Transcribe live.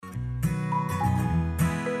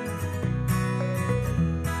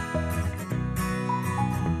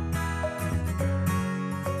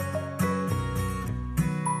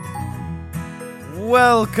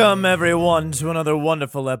Welcome, everyone, to another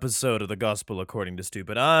wonderful episode of the Gospel According to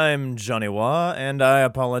Stupid. I'm Johnny Wah, and I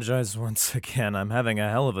apologize once again. I'm having a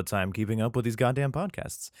hell of a time keeping up with these goddamn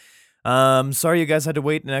podcasts. Sorry you guys had to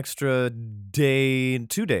wait an extra day,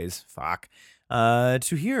 2 days, to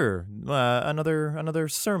hear another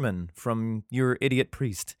sermon from your idiot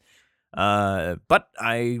priest. But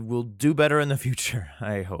I will do better in the future,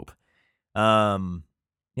 I hope.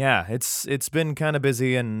 Yeah, it's been kind of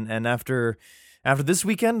busy, and after this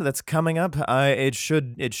weekend that's coming up, it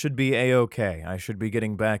should be a-okay. I should be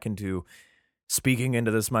getting back into speaking into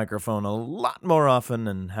this microphone a lot more often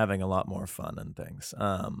and having a lot more fun and things.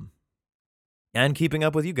 And keeping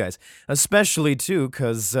up with you guys, especially too,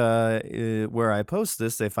 because where I post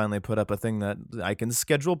this, they finally put up a thing that I can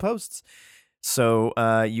schedule posts. So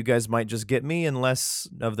you guys might just get me and less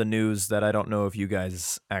of the news that I don't know if you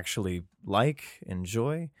guys actually like,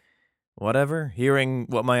 enjoy, whatever, hearing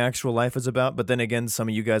what my actual life is about. But then again, some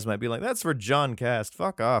of you guys might be like, that's for John Cast,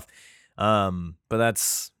 fuck off. But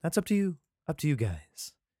that's up to you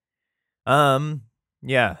guys.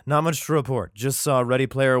 Yeah, not much to report. Just saw Ready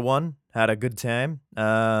Player One, had a good time.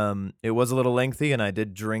 It was a little lengthy, and I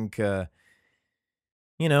did drink a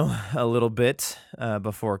little bit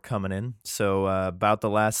before coming in. So about the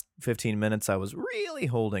last 15 minutes, I was really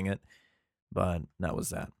holding it, but that was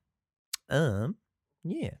that.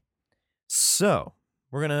 Yeah. So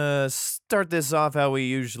we're gonna start this off how we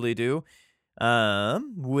usually do,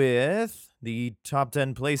 with the top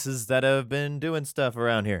 10 places that have been doing stuff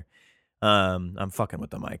around here. I'm fucking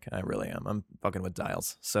with the mic. I really am. I'm fucking with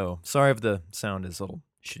dials. So sorry if the sound is a little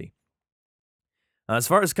shitty. As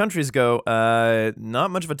far as countries go,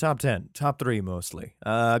 not much of a top 10. Top 3 mostly.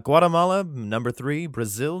 Guatemala, number 3.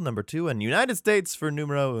 Brazil, number 2. And United States for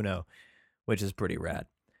numero uno, which is pretty rad.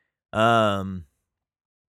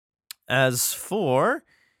 As for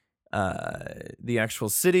the actual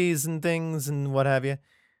cities and things and what have you,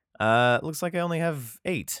 it looks like I only have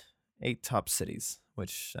 8 top cities,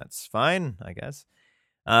 which that's fine, I guess.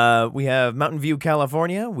 We have Mountain View,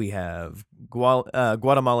 California. We have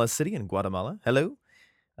Guatemala City in Guatemala. Hello.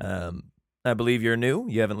 I believe you're new.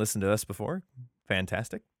 You haven't listened to us before.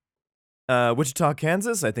 Fantastic. Wichita,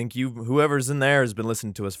 Kansas. I think whoever's in there has been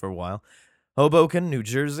listening to us for a while. Hoboken, New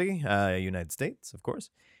Jersey, United States, of course.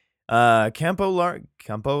 Campo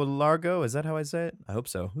Largo. Is that how I say it? I hope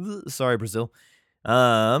so. Sorry, Brazil.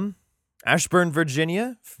 Ashburn,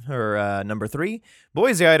 Virginia for number 3.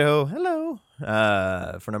 Boise, Idaho. Hello.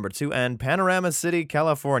 For number 2. And Panorama City,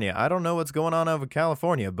 California. I don't know what's going on over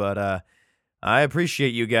California, but I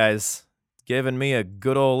appreciate you guys giving me a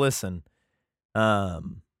good old listen.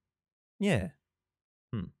 Yeah.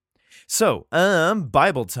 So,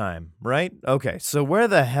 Bible time, right? Okay, so where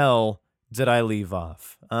the hell did I leave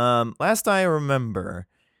off? Last I remember,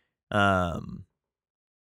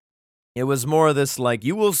 it was more of this like,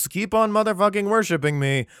 you will keep on motherfucking worshiping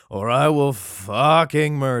me, or I will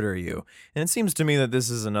fucking murder you. And it seems to me that this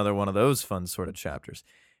is another one of those fun sort of chapters.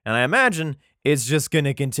 And I imagine it's just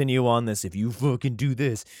gonna continue on this, if you fucking do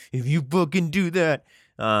this, if you fucking do that.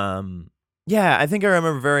 Yeah, I think I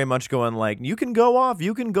remember very much going like, you can go off,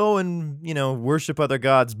 you can go and, worship other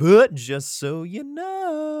gods, but just so you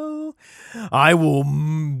know, I will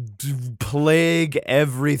plague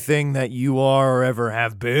everything that you are or ever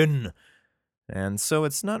have been. And so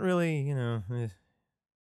it's not really,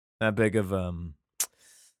 that big of, I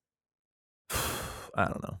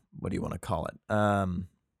don't know, what do you want to call it?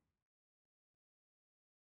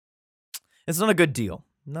 It's not a good deal.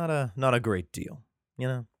 Not a great deal,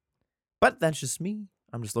 But that's just me.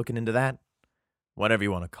 I'm just looking into that. Whatever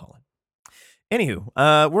you want to call it.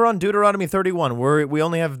 Anywho, we're on Deuteronomy 31. We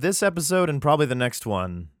only have this episode and probably the next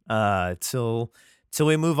one till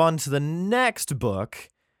we move on to the next book,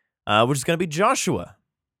 which is going to be Joshua.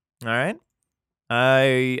 All right?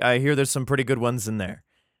 I hear there's some pretty good ones in there.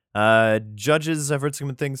 Judges, I've heard some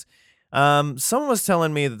good things. Someone was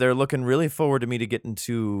telling me that they're looking really forward to me to get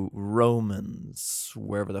into Romans,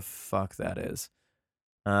 wherever the fuck that is.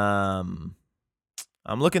 I'm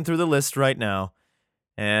looking through the list right now,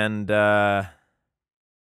 and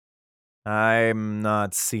I'm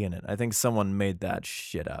not seeing it. I think someone made that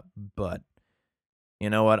shit up, but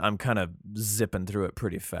you know what? I'm kind of zipping through it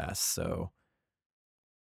pretty fast, so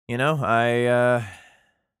yeah,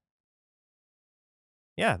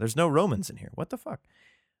 there's no Romans in here. What the fuck?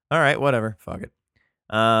 All right, whatever. Fuck it.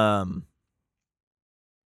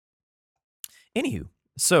 Anywho,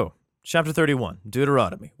 so Chapter 31,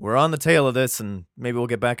 Deuteronomy. We're on the tail of this, and maybe we'll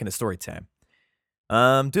get back into story time.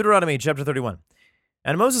 Deuteronomy, chapter 31.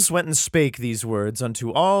 And Moses went and spake these words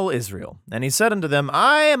unto all Israel. And he said unto them,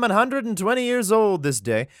 I am 120 years old this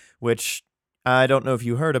day, which I don't know if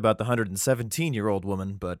you heard about the 117-year-old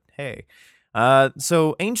woman, but hey.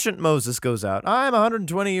 So ancient Moses goes out. I'm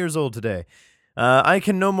 120 years old today. I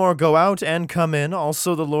can no more go out and come in.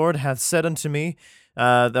 Also the Lord hath said unto me,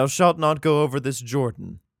 thou shalt not go over this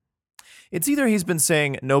Jordan. It's either he's been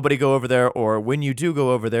saying, nobody go over there, or when you do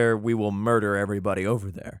go over there, we will murder everybody over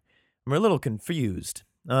there. I'm a little confused.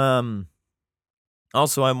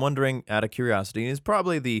 Also, I'm wondering, out of curiosity, he's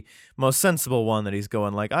probably the most sensible one that he's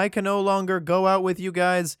going like, I can no longer go out with you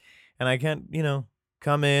guys, and I can't,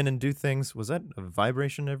 come in and do things. Was that a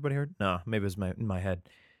vibration everybody heard? No, maybe it was in my head.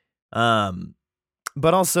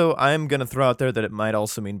 But also, I'm going to throw out there that it might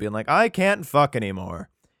also mean being like, I can't fuck anymore.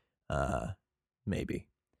 Maybe.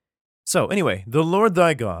 So, anyway, the Lord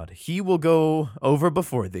thy God, he will go over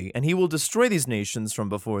before thee, and he will destroy these nations from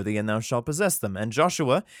before thee, and thou shalt possess them. And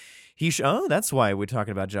Joshua, oh, that's why we're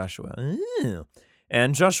talking about Joshua. Ooh.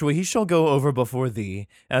 And Joshua, he shall go over before thee,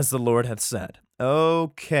 as the Lord hath said.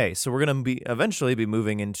 Okay, so we're going to eventually be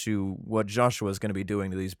moving into what Joshua is going to be doing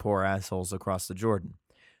to these poor assholes across the Jordan.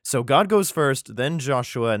 So God goes first, then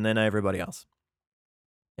Joshua, and then everybody else.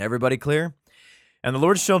 Everybody clear? And the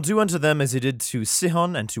Lord shall do unto them as he did to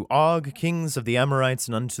Sihon and to Og, kings of the Amorites,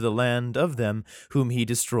 and unto the land of them whom he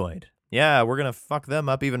destroyed. Yeah, we're going to fuck them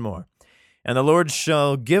up even more. And the Lord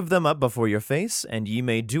shall give them up before your face, and ye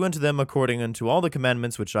may do unto them according unto all the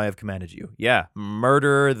commandments which I have commanded you. Yeah,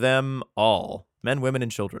 murder them all. Men, women,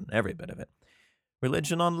 and children. Every bit of it.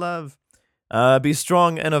 Religion on love. Be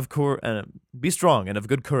strong and of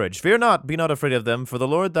good courage. Fear not, be not afraid of them, for the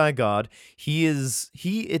Lord thy God, he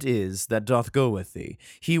it is that doth go with thee.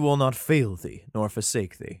 He will not fail thee, nor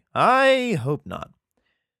forsake thee. I hope not.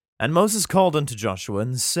 And Moses called unto Joshua,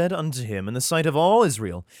 and said unto him in the sight of all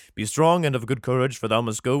Israel, Be strong and of good courage, for thou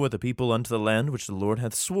must go with the people unto the land which the Lord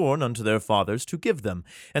hath sworn unto their fathers to give them,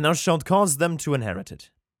 and thou shalt cause them to inherit it.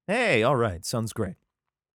 Hey, all right, sounds great.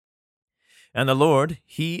 And the Lord,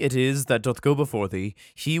 he it is that doth go before thee,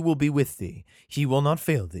 he will be with thee. He will not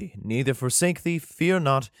fail thee, neither forsake thee. Fear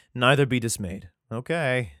not, neither be dismayed.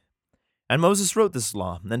 Okay. And Moses wrote this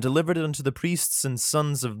law, and delivered it unto the priests and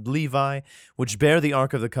sons of Levi, which bear the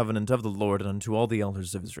ark of the covenant of the Lord, and unto all the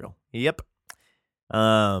elders of Israel. Yep.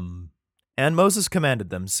 And Moses commanded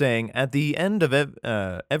them, saying, At the end of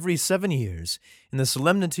every 7 years, in the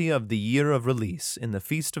solemnity of the year of release, in the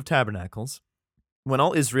Feast of Tabernacles, when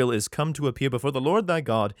all Israel is come to appear before the Lord thy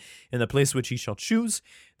God in the place which he shall choose,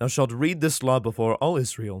 thou shalt read this law before all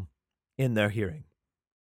Israel in their hearing.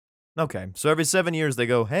 Okay, so every 7 years they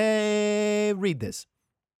go, hey, read this.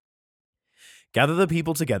 Gather the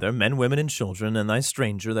people together, men, women, and children, and thy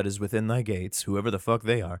stranger that is within thy gates, whoever the fuck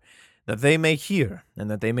they are, that they may hear, and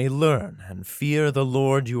that they may learn, and fear the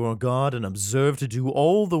Lord your God, and observe to do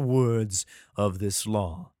all the words of this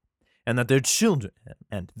law. And that their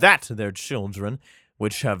children,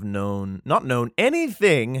 which have not known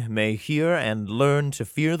anything, may hear and learn to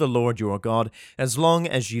fear the Lord your God, as long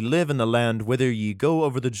as ye live in the land whither ye go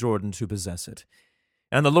over the Jordan to possess it.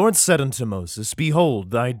 And the Lord said unto Moses, Behold,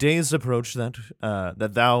 thy days approach that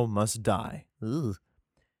thou must die. Ugh.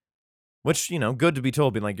 Which, good to be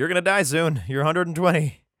told, being like, you're going to die soon. You're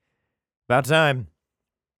 120. About time.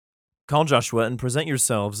 Call Joshua and present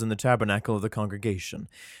yourselves in the tabernacle of the congregation,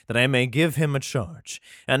 that I may give him a charge.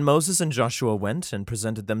 And Moses and Joshua went and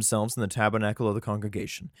presented themselves in the tabernacle of the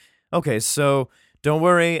congregation. Okay, so don't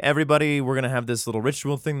worry, everybody, we're going to have this little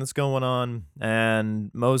ritual thing that's going on,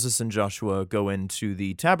 and Moses and Joshua go into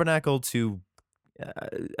the tabernacle to,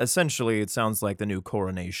 essentially, it sounds like the new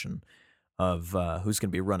coronation of who's going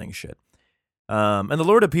to be running shit. And the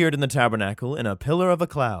Lord appeared in the tabernacle in a pillar of a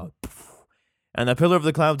cloud. And the pillar of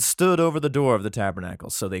the cloud stood over the door of the tabernacle,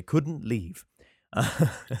 so they couldn't leave.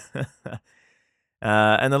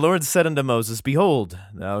 And the Lord said unto Moses, Behold,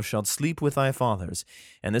 thou shalt sleep with thy fathers,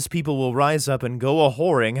 and this people will rise up and go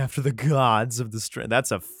a-whoring after the gods of the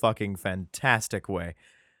That's a fucking fantastic way.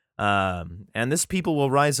 And this people will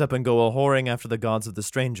rise up and go a-whoring after the gods of the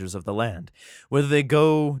strangers of the land, whether they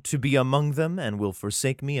go to be among them, and will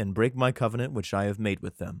forsake me, and break my covenant which I have made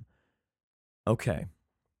with them. Okay.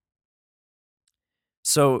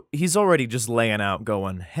 So he's already just laying out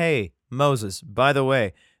going, hey, Moses, by the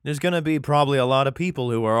way, there's going to be probably a lot of people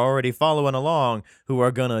who are already following along who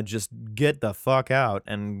are going to just get the fuck out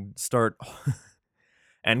and start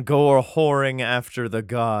and go a-whoring after the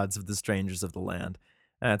gods of the strangers of the land.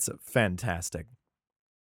 That's fantastic.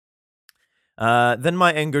 Then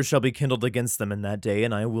my anger shall be kindled against them in that day,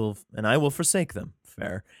 and I will forsake them.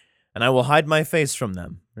 Fair. And I will hide my face from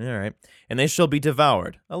them. All right. And they shall be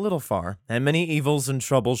devoured, a little far, and many evils and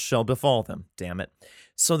troubles shall befall them. Damn it.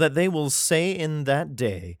 So that they will say in that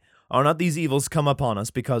day, Are not these evils come upon us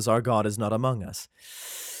because our God is not among us?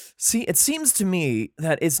 See, it seems to me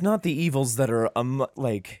that it's not the evils that are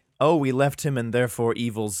like, oh, we left him and therefore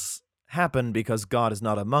evils happen because God is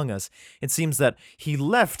not among us. It seems that he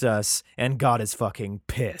left us and God is fucking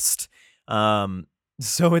pissed.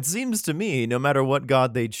 So it seems to me, no matter what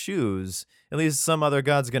god they choose, at least some other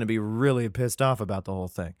god's going to be really pissed off about the whole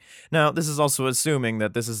thing. Now, this is also assuming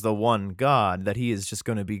that this is the one god, that he is just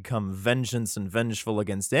going to become vengeance and vengeful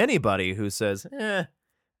against anybody who says, I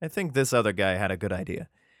think this other guy had a good idea.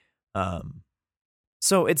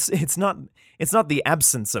 So it's not the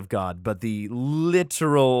absence of God, but the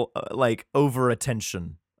literal like over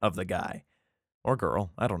attention of the guy or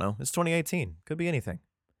girl. I don't know. It's 2018. Could be anything.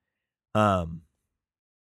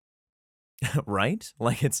 Right?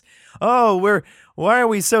 Like it's, why are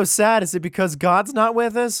we so sad? Is it because God's not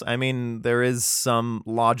with us? I mean, there is some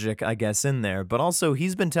logic, I guess, in there, but also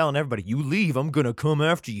he's been telling everybody, you leave, I'm gonna come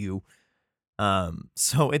after you.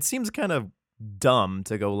 So it seems kind of dumb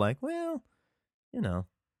to go like, well, you know.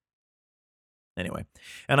 Anyway,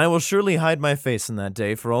 and I will surely hide my face in that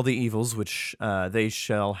day for all the evils which they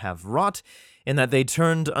shall have wrought, in that they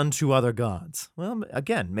turned unto other gods. Well,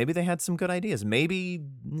 again, maybe they had some good ideas. Maybe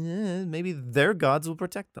their gods will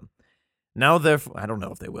protect them. Now therefore, I don't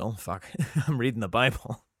know if they will. Fuck, I'm reading the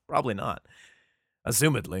Bible. Probably not.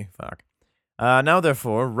 Assumedly, fuck. Now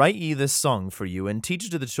therefore, write ye this song for you, and teach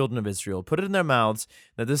it to the children of Israel. Put it in their mouths,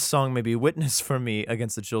 that this song may be witness for me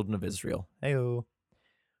against the children of Israel. Heyo.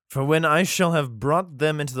 For when I shall have brought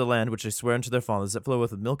them into the land which I swear unto their fathers, that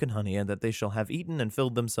floweth with milk and honey, and that they shall have eaten and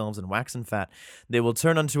filled themselves and waxen fat, they will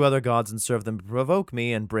turn unto other gods and serve them, provoke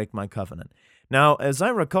me, and break my covenant. Now, as I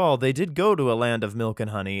recall, they did go to a land of milk and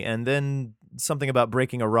honey, and then something about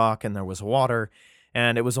breaking a rock, and there was water,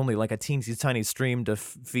 and it was only like a teensy tiny stream to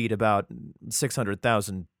feed about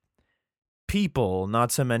 600,000 people, not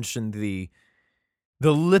to mention the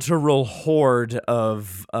literal horde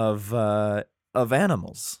of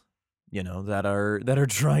animals, you know, that are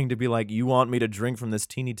trying to be like, you want me to drink from this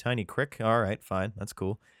teeny tiny creek? All right, fine, that's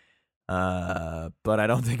cool. But I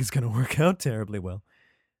don't think it's gonna work out terribly well.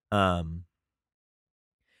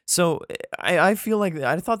 So I feel like,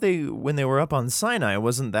 I thought when they were up on Sinai,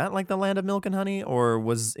 wasn't that like the land of milk and honey, or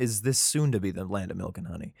is this soon to be the land of milk and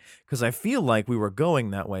honey? Because I feel like we were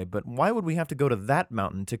going that way, but why would we have to go to that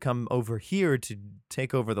mountain to come over here to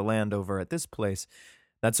take over the land over at this place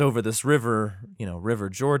that's over this river, you know, River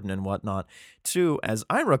Jordan and whatnot, to, as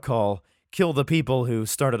I recall, kill the people who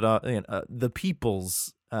started the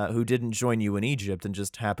peoples who didn't join you in Egypt and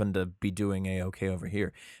just happened to be doing A-okay over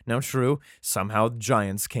here. Now, true, somehow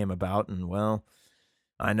giants came about, and, well,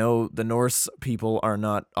 I know the Norse people are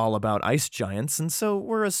not all about ice giants, and so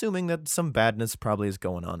we're assuming that some badness probably is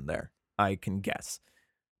going on there. I can guess.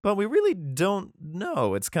 But we really don't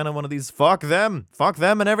know. It's kind of one of these, fuck them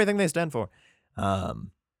and everything they stand for.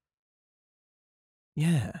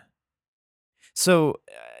 Yeah. So,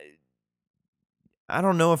 I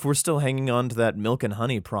don't know if we're still hanging on to that milk and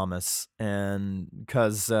honey promise, and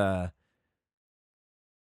because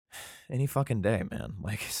any fucking day, man.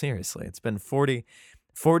 Like, seriously, it's been 40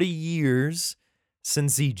 years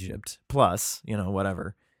since Egypt, plus, you know,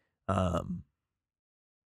 whatever. Fuck,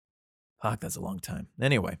 that's a long time.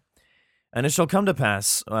 Anyway. And it shall come to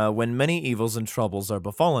pass, when many evils and troubles are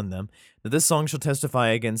befallen them, that this song shall testify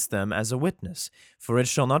against them as a witness. For it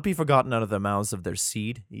shall not be forgotten out of the mouths of their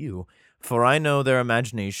seed, you. For I know their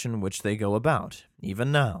imagination which they go about,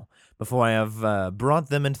 even now, before I have brought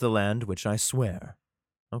them into the land which I swear.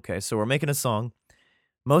 Okay, so we're making a song.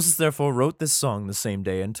 Moses therefore wrote this song the same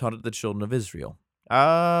day and taught it to the children of Israel.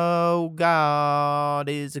 Oh, God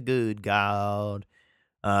is a good God.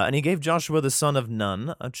 And he gave Joshua the son of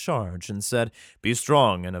Nun a charge, and said, Be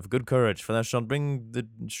strong and of good courage, for thou shalt bring the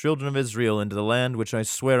children of Israel into the land which I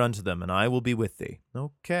swear unto them, and I will be with thee.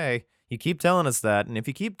 Okay, you keep telling us that, and if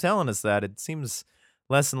you keep telling us that, it seems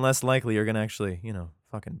less and less likely you're going to actually, you know,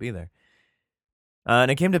 fucking be there.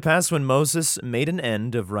 And it came to pass when Moses made an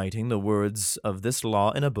end of writing the words of this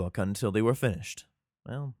law in a book until they were finished.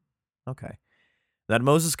 Well, okay. That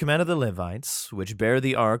Moses commanded the Levites, which bear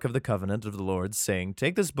the ark of the covenant of the Lord, saying,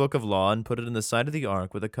 Take this book of law and put it in the side of the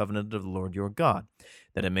ark with the covenant of the Lord your God,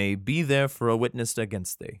 that it may be there for a witness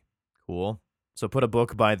against thee. Cool. So put a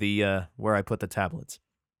book by the where I put the tablets.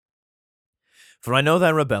 For I know thy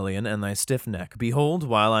rebellion and thy stiff neck. Behold,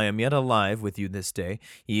 while I am yet alive with you this day,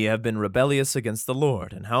 ye have been rebellious against the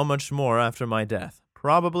Lord, and how much more after my death?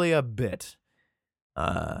 Probably a bit.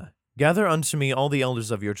 Gather unto me all the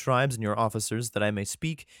elders of your tribes and your officers, that I may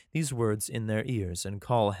speak these words in their ears, and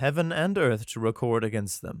call heaven and earth to record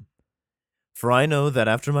against them. For I know that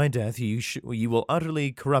after my death ye will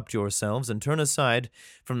utterly corrupt yourselves and turn aside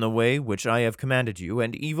from the way which I have commanded you,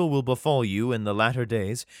 and evil will befall you in the latter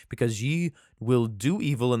days, because ye will do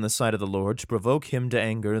evil in the sight of the Lord to provoke him to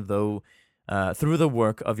anger, though through the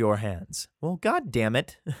work of your hands. Well, God damn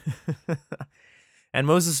it. And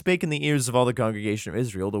Moses spake in the ears of all the congregation of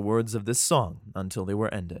Israel the words of this song until they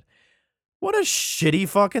were ended. What a shitty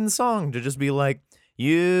fucking song to just be like,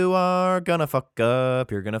 you are gonna fuck up,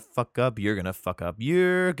 you're gonna fuck up, you're gonna fuck up,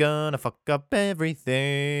 you're gonna fuck up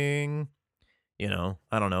everything. You know,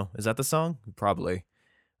 I don't know. Is that the song? Probably.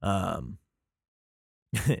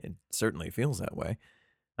 It certainly feels that way.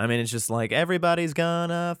 I mean, it's just like, everybody's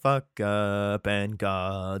gonna fuck up and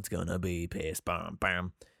God's gonna be pissed. Bam,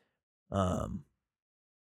 bam.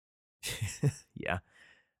 Yeah.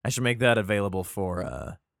 I should make that available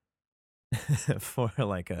for, for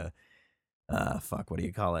like a, fuck, what do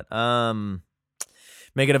you call it?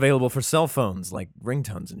 Make it available for cell phones, like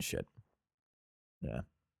ringtones and shit. Yeah.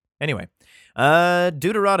 Anyway,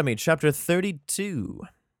 Deuteronomy chapter 32.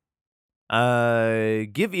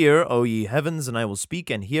 Give ear, O ye heavens, and I will speak,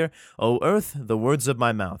 and hear, O earth, the words of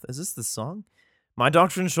my mouth. Is this the song? My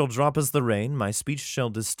doctrine shall drop as the rain, my speech shall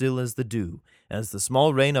distill as the dew, as the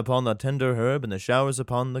small rain upon the tender herb, and the showers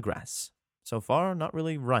upon the grass. So far, not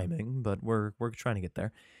really rhyming, but we're trying to get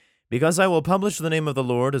there. Because I will publish the name of the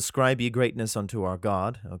Lord, ascribe ye greatness unto our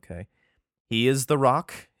God. Okay. He is the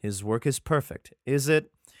rock, his work is perfect. Is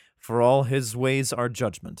it? For all his ways are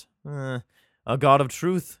judgment. A God of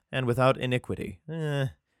truth and without iniquity.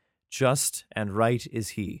 Just and right is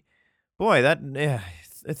he. Boy, that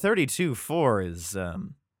 32:4 is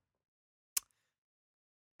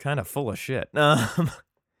kind of full of shit.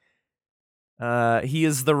 He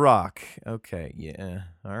is the rock. Okay, yeah.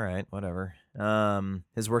 All right, whatever.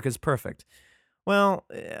 His work is perfect. Well,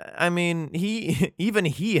 I mean, even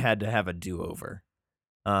he had to have a do-over.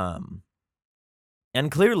 And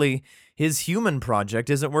clearly, his human project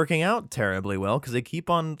isn't working out terribly well because they keep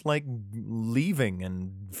on, like, leaving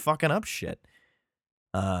and fucking up shit.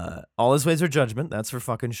 All his ways are judgment, that's for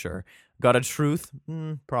fucking sure. God of truth?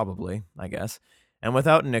 Probably, I guess. And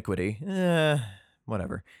without iniquity?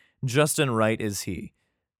 Whatever. Just and right is he.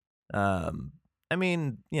 I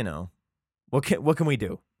mean, you know, what can we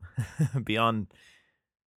do? Beyond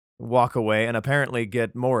walk away and apparently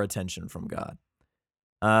get more attention from God.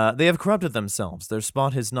 They have corrupted themselves. Their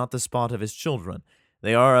spot is not the spot of his children.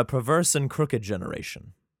 They are a perverse and crooked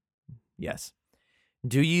generation. Yes.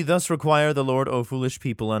 Do ye thus require the Lord, O foolish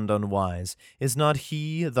people and unwise? Is not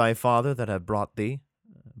he thy father that hath brought thee?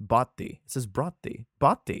 Bought thee. It says brought thee.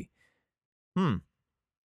 Bought thee.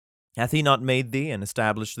 Hath he not made thee and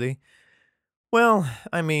established thee? Well,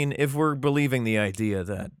 I mean, if we're believing the idea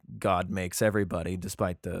that God makes everybody,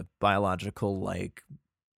 despite the biological, like,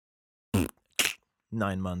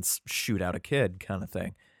 9 months shoot out a kid kind of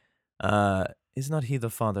thing, is not he the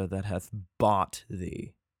father that hath bought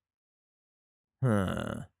thee?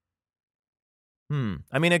 I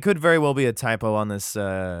mean, it could very well be a typo on this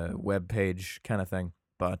web page kind of thing,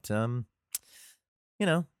 but you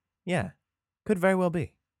know, yeah, could very well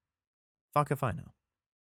be. Fuck if I know.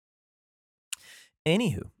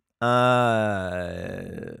 Anywho,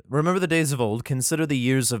 remember the days of old, consider the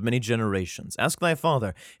years of many generations. Ask thy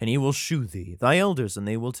father, and he will shew thee, thy elders, and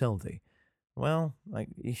they will tell thee. Well, like,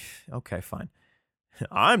 okay, fine.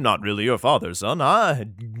 I'm not really your father, son.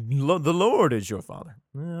 The Lord is your father.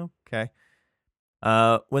 Okay.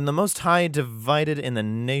 When the Most High divided in the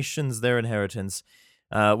nations their inheritance,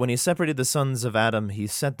 when he separated the sons of Adam, he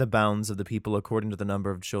set the bounds of the people according to the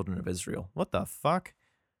number of children of Israel. What the fuck?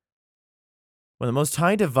 When the Most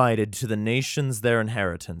High divided to the nations their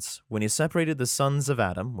inheritance, when he separated the sons of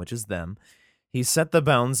Adam, which is them, he set the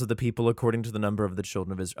bounds of the people according to the number of the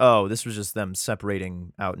children of Israel. Oh, this was just them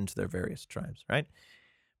separating out into their various tribes, right?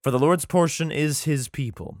 For the Lord's portion is his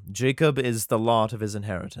people. Jacob is the lot of his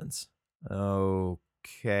inheritance.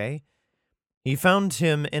 Okay. He found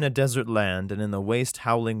him in a desert land and in the waste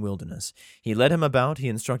howling wilderness. He led him about, he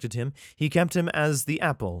instructed him, he kept him as the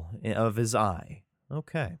apple of his eye.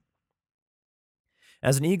 Okay.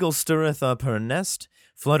 As an eagle stirreth up her nest,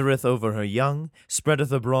 fluttereth over her young,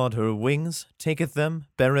 spreadeth abroad her wings, taketh them,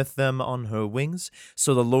 beareth them on her wings,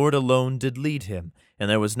 so the Lord alone did lead him, and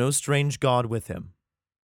there was no strange God with him.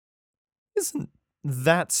 Isn't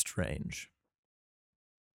that strange?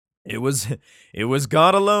 It was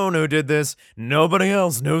God alone who did this. Nobody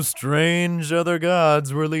else, no strange other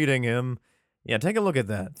gods were leading him. Yeah, take a look at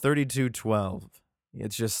that. 32:12.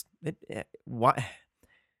 It's just why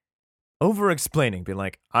over-explaining, being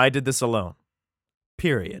like, I did this alone.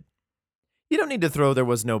 Period. You don't need to throw there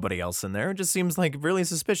was nobody else in there. It just seems like really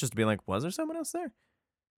suspicious to be like, was there someone else there?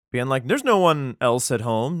 Being like, there's no one else at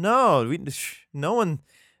home. No, no one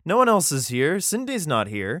else is here. Cindy's not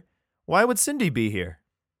here. Why would Cindy be here?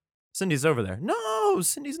 Cindy's over there. No,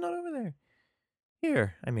 Cindy's not over there.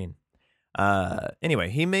 Here, I mean. Anyway,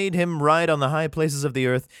 he made him ride on the high places of the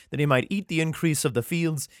earth, that he might eat the increase of the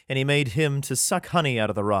fields, and he made him to suck honey out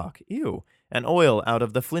of the rock. Ew. And oil out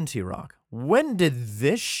of the flinty rock. When did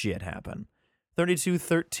this shit happen?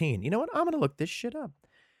 32:13. You know what? I'm going to look this shit up.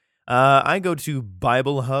 I go to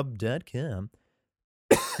BibleHub.com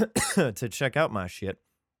to check out my shit.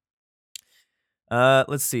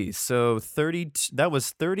 Let's see. So that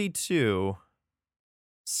was 32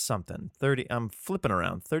 something. 30. I'm flipping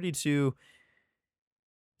around.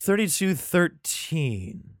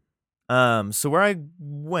 32:13. So where I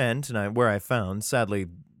went and where I found, sadly,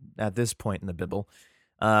 at this point in the Bible,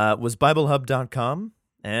 was BibleHub.com,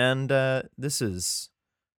 and this is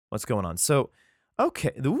what's going on. So,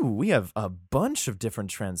 okay, ooh, we have a bunch of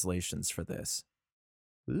different translations for this.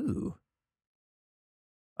 Ooh.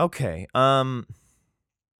 Okay, okay,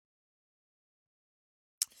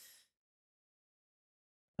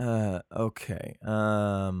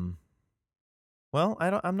 well,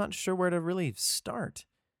 I'm not sure where to really start.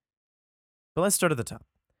 But let's start at the top.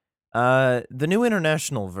 The New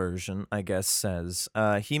International Version, I guess, says,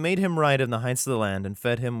 he made him ride in the heights of the land and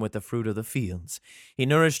fed him with the fruit of the fields. He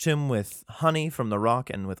nourished him with honey from the rock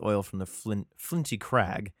and with oil from the flinty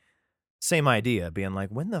crag. Same idea, being like,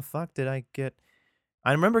 when the fuck did I get...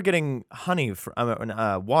 I remember getting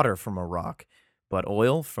water from a rock, but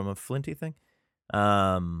oil from a flinty thing?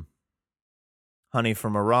 Honey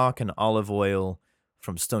from a rock and olive oil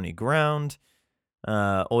from stony ground.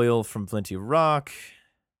 Oil from flinty rock.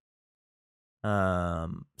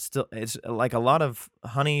 Still, it's like a lot of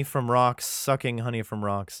honey from rocks, sucking honey from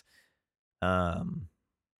rocks. You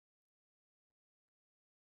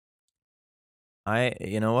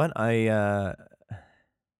know what?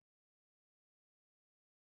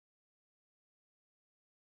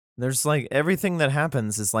 There's like everything that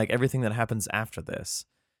happens is like everything that happens after this.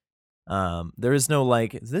 There is no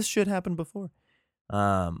like, this shit happened before.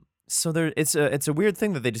 So it's a weird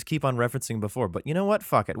thing that they just keep on referencing before, but you know what?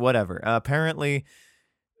 Fuck it, whatever. Apparently,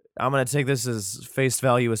 I'm gonna take this as face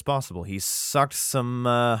value as possible. He sucked some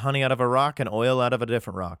honey out of a rock and oil out of a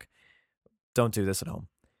different rock. Don't do this at home.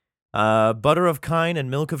 Butter of kine and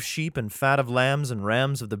milk of sheep and fat of lambs and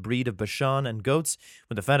rams of the breed of Bashan and goats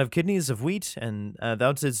with the fat of kidneys of wheat, and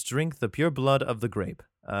thou didst drink the pure blood of the grape.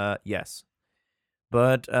 Yes.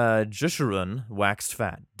 But Jeshurun waxed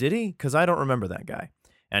fat. Did he? Because I don't remember that guy.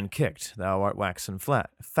 And kicked, thou art waxen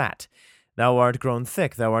fat. Thou art grown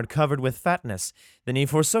thick, thou art covered with fatness. Then he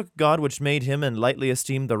forsook God which made him, and lightly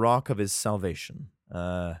esteemed the rock of his salvation.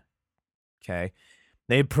 Okay.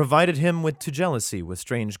 They provided him to jealousy, with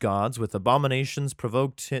strange gods, with abominations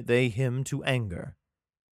provoked they him to anger.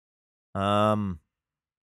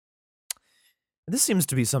 This seems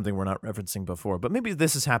to be something we're not referencing before, but maybe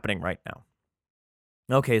this is happening right now.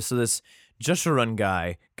 Okay, so this Jeshurun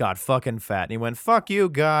guy got fucking fat, and he went, fuck you,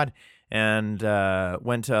 God, and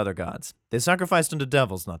went to other gods. They sacrificed unto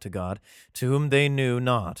devils, not to God, to whom they knew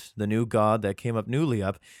not, the new God that came up newly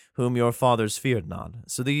up, whom your fathers feared not.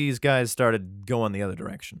 So these guys started going the other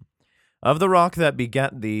direction. Of the rock that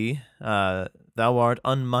begat thee, thou art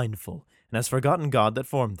unmindful, and hast forgotten God that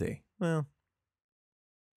formed thee. Well.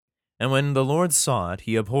 And when the Lord saw it,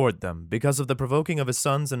 he abhorred them, because of the provoking of his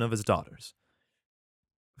sons and of his daughters.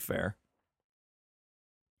 Fair.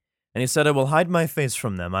 And he said, I will hide my face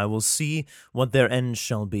from them. I will see what their end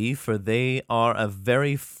shall be, for they are a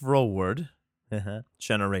very froward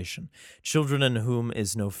generation, children in whom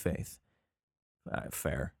is no faith.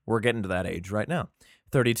 Fair. We're getting to that age right now.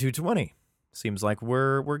 32:20. Seems like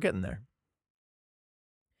we're getting there.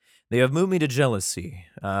 They have moved me to jealousy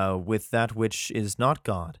with that which is not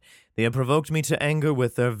God. They have provoked me to anger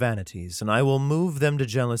with their vanities, and I will move them to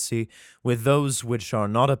jealousy with those which are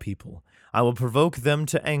not a people. I will provoke them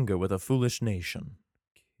to anger with a foolish nation.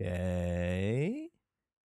 Okay.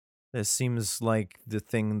 This seems like the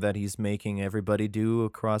thing that he's making everybody do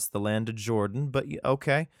across the land of Jordan, but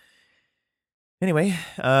okay. Anyway,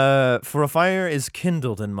 for a fire is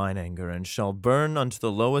kindled in mine anger, and shall burn unto the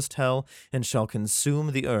lowest hell, and shall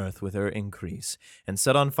consume the earth with her increase, and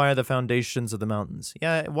set on fire the foundations of the mountains.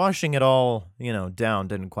 Yeah, washing it all, down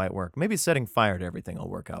didn't quite work. Maybe setting fire to everything will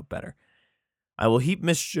work out better. I will heap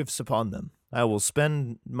mischiefs upon them. I will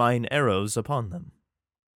spend mine arrows upon them.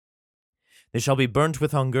 They shall be burnt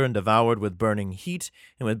with hunger, and devoured with burning heat,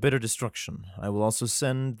 and with bitter destruction. I will also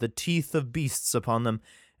send the teeth of beasts upon them,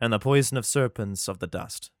 and the poison of serpents of the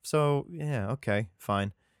dust. So, yeah, okay,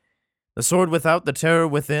 fine. The sword without, the terror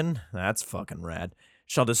within, that's fucking rad,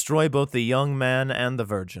 shall destroy both the young man and the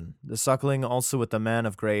virgin, the suckling also with the man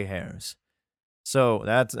of gray hairs. So,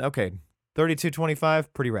 that's, okay,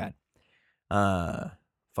 3225, pretty rad.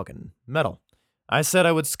 Fucking metal. I said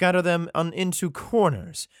I would scatter them into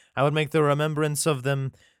corners. I would make the remembrance of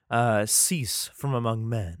them cease from among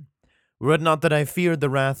men. Were it not that I feared the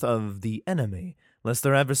wrath of the enemy, lest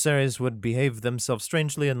their adversaries would behave themselves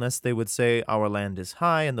strangely, unless they would say, Our land is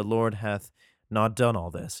high, and the Lord hath not done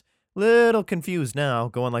all this. Little confused now,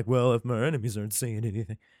 going like, well, if my enemies aren't saying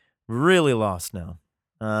anything. Really lost now.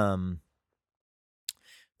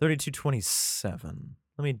 3227.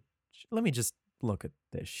 Let me just look at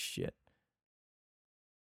this shit.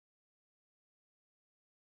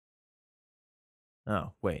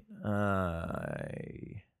 Oh, wait.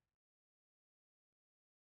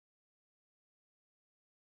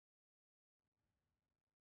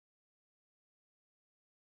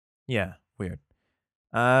 Yeah, weird.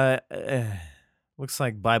 Looks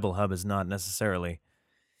like Bible Hub is not necessarily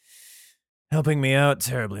helping me out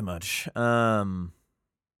terribly much.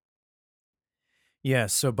 Yeah,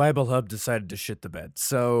 so Bible Hub decided to shit the bed.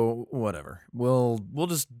 So, whatever. We'll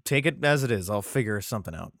just take it as it is. I'll figure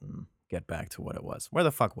something out and get back to what it was. Where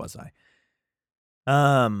the fuck was I?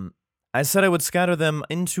 I said I would scatter them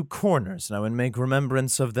into corners, and I would make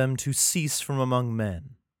remembrance of them to cease from among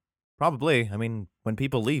men. Probably. I mean, when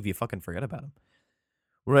people leave, you fucking forget about them.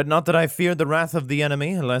 Were it not that I feared the wrath of the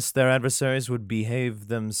enemy, lest their adversaries would behave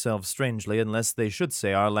themselves strangely, unless they should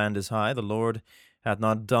say, Our land is high, the Lord hath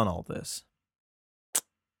not done all this.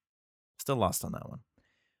 Still lost on that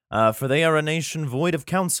one. For they are a nation void of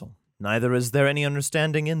counsel, neither is there any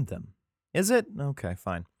understanding in them. Is it? Okay,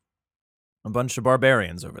 fine. A bunch of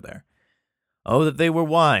barbarians over there. Oh, that they were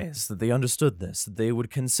wise, that they understood this, that they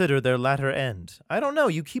would consider their latter end. I don't know,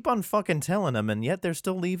 you keep on fucking telling them, and yet they're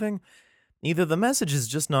still leaving? Either the message is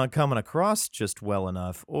just not coming across just well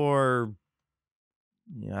enough, or...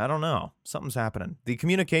 yeah, I don't know. Something's happening. The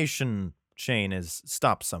communication chain is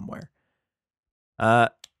stopped somewhere.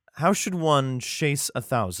 How should one chase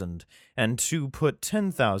 1,000, and two put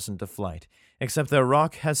 10,000 to flight, except their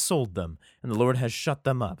rock has sold them, and the Lord has shut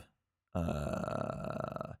them up?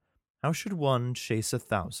 How should one chase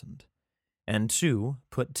 1,000, and two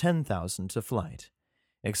put 10,000 to flight,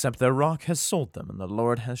 except their rock has sold them, and the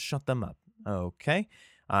Lord has shut them up? Okay,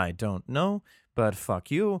 I don't know, but fuck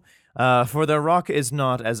you. For their rock is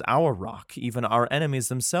not as our rock, even our enemies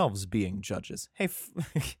themselves being judges. Hey,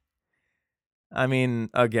 I mean,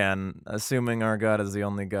 again, assuming our God is the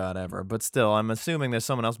only God ever, but still, I'm assuming there's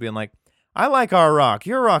someone else being like, I like our rock,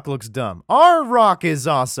 your rock looks dumb. Our rock is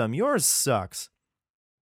awesome, yours sucks.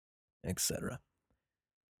 Etc.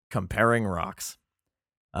 Comparing rocks.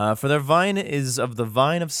 For their vine is of the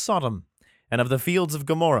vine of Sodom, and of the fields of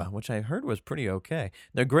Gomorrah, which I heard was pretty okay.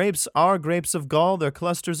 Their grapes are grapes of gall, their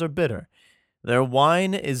clusters are bitter. Their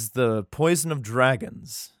wine is the poison of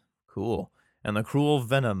dragons. Cool. And the cruel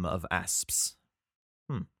venom of asps.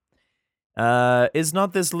 Is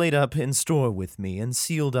not this laid up in store with me, and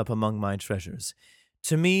sealed up among my treasures?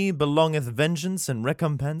 To me belongeth vengeance and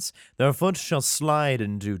recompense, their foot shall slide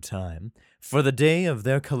in due time, for the day of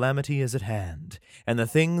their calamity is at hand, and the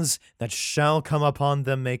things that shall come upon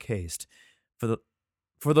them make haste.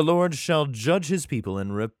 For the Lord shall judge his people,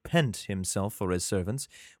 and repent himself for his servants,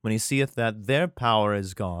 when he seeth that their power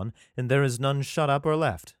is gone, and there is none shut up or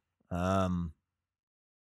left. Hang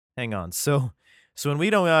on, so when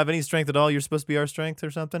we don't have any strength at all, you're supposed to be our strength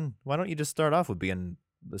or something? Why don't you just start off with being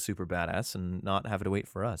the super badass and not have to wait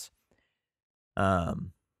for us?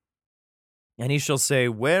 And he shall say,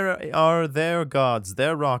 Where are their gods,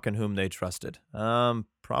 their rock in whom they trusted?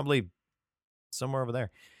 Probably somewhere over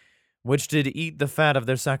there. Which did eat the fat of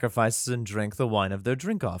their sacrifices and drank the wine of their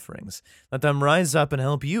drink offerings. Let them rise up and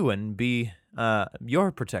help you and be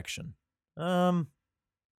your protection.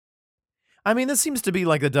 I mean, this seems to be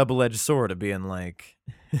like a double-edged sword of being like,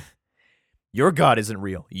 your God isn't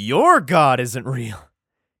real. Your God isn't real.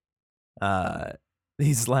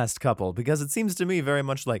 These last couple, because it seems to me very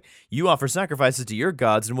much like you offer sacrifices to your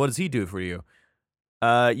gods, and what does he do for you?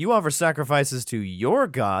 You offer sacrifices to your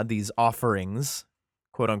God, these offerings,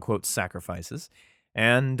 quote-unquote sacrifices,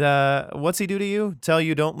 and what's he do to you? Tell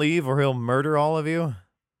you don't leave or he'll murder all of you?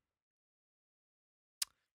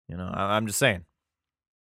 You know, I'm just saying.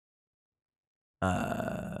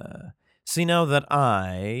 See now that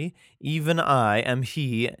I, even I, am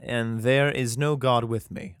he, and there is no God with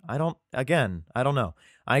me. I don't know.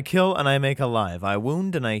 I kill and I make alive. I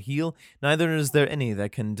wound and I heal. Neither is there any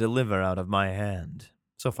that can deliver out of my hand.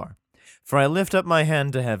 So far. For I lift up my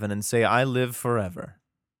hand to heaven and say, I live forever.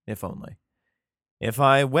 If only. If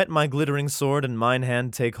I whet my glittering sword and mine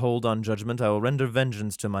hand take hold on judgment, I will render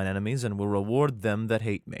vengeance to mine enemies and will reward them that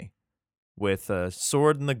hate me. With a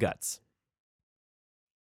sword in the guts.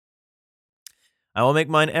 I will make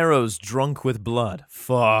mine arrows drunk with blood.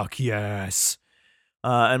 Fuck yes.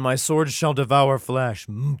 And my sword shall devour flesh.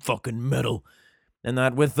 Fucking metal. And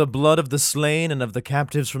that with the blood of the slain and of the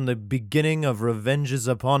captives from the beginning of revenges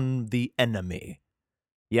upon the enemy.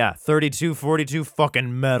 Yeah, 3242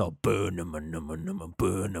 fucking metal. I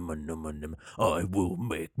will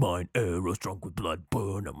make mine arrows drunk with blood.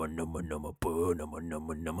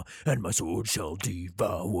 And my sword shall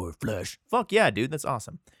devour flesh. Fuck yeah, dude, that's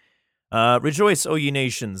awesome. Rejoice, O ye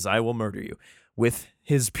nations, I will murder you with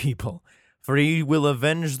his people. For he will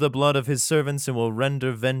avenge the blood of his servants and will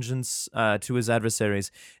render vengeance to his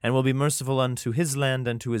adversaries and will be merciful unto his land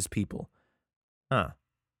and to his people. Huh.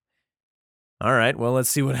 All right, well, let's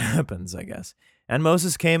see what happens, I guess. And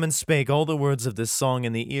Moses came and spake all the words of this song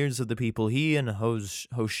in the ears of the people, he and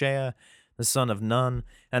Hoshea, the son of Nun.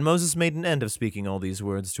 And Moses made an end of speaking all these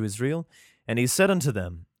words to Israel. And he said unto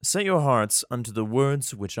them, Set your hearts unto the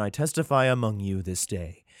words which I testify among you this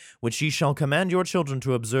day, which ye shall command your children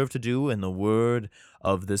to observe to do in the word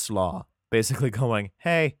of this law. Basically going,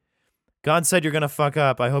 hey, God said you're going to fuck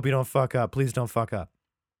up. I hope you don't fuck up. Please don't fuck up.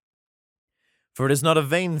 For it is not a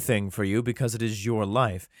vain thing for you, because it is your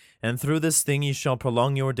life, and through this thing ye shall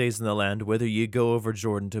prolong your days in the land, whither ye go over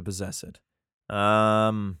Jordan to possess it.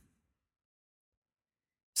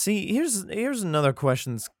 See, here's another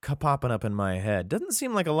question that's popping up in my head. Doesn't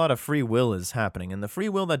seem like a lot of free will is happening, and the free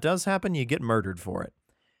will that does happen, you get murdered for it.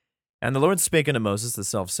 And the Lord spake unto Moses the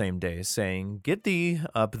selfsame day, saying, Get thee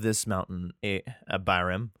up this mountain,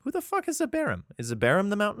 Abiram. Who the fuck is Abiram? Is Abiram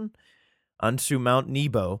the mountain? Unto Mount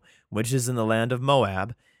Nebo, which is in the land of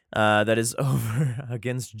Moab, that is over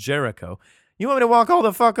against Jericho. You want me to walk all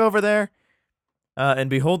the fuck over there? And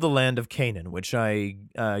behold the land of Canaan, which I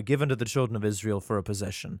give unto the children of Israel for a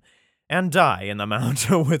possession. And die in the mount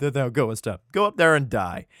whither thou goest up. Go up there and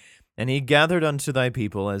die. And he gathered unto thy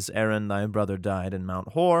people, as Aaron thy brother died in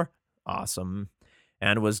Mount Hor. Awesome.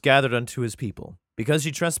 And was gathered unto his people. Because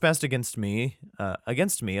ye trespassed against me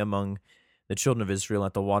among the children of Israel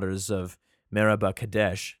at the waters of Meribah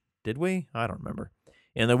Kadesh. Did we? I don't remember.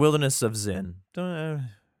 In the wilderness of Zin.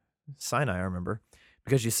 Sinai, I remember.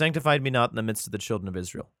 Because you sanctified me not in the midst of the children of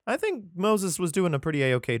Israel. I think Moses was doing a pretty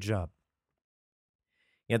A-okay job.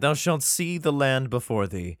 Yet thou shalt see the land before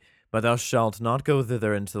thee, but thou shalt not go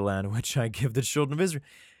thither into the land which I give the children of Israel.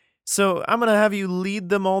 So I'm going to have you lead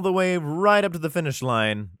them all the way right up to the finish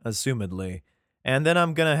line, assumedly. And then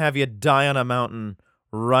I'm going to have you die on a mountain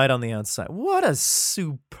right on the outside. What a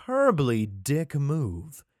superbly dick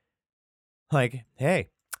move. Like, hey,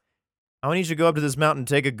 I want you to go up to this mountain,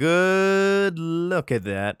 take a good look at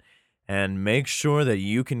that, and make sure that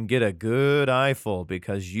you can get a good eyeful,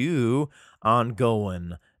 because you aren't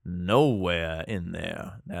going nowhere in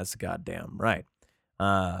there. That's goddamn right.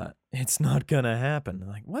 It's not gonna happen.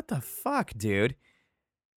 Like, what the fuck, dude?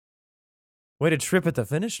 Way to trip at the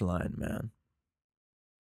finish line, man.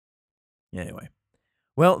 Anyway.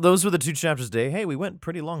 Well, those were the 2 chapters today. Hey, we went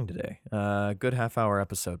pretty long today. Good half-hour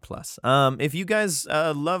episode plus. If you guys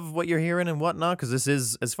love what you're hearing and whatnot, because this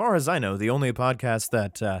is, as far as I know, the only podcast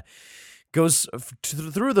that goes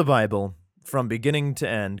through the Bible from beginning to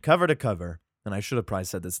end, cover to cover. And I should have probably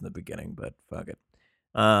said this in the beginning, but fuck it.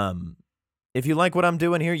 If you like what I'm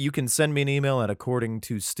doing here, you can send me an email at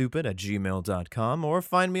accordingtostupid@gmail.com or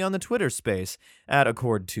find me on the Twitter space at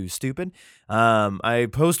accordtostupid. I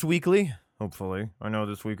post weekly. Hopefully. I know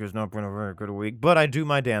this week has not been a very good week, but I do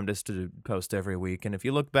my damnedest to post every week. And if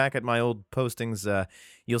you look back at my old postings,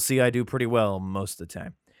 you'll see I do pretty well most of the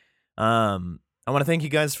time. I want to thank you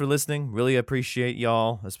guys for listening. Really appreciate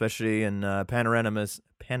y'all, especially in Panorama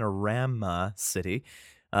City.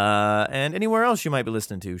 And anywhere else you might be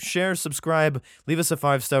listening to. Share, subscribe, leave us a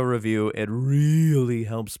 5-star review. It really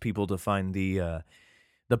helps people to find the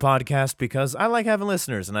podcast, because I like having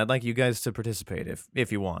listeners, and I'd like you guys to participate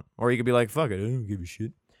if you want. Or you could be like, fuck it, I don't give a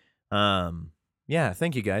shit. Yeah,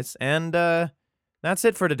 thank you guys. And that's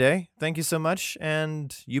it for today. Thank you so much,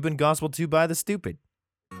 and you've been gospeled to by the stupid.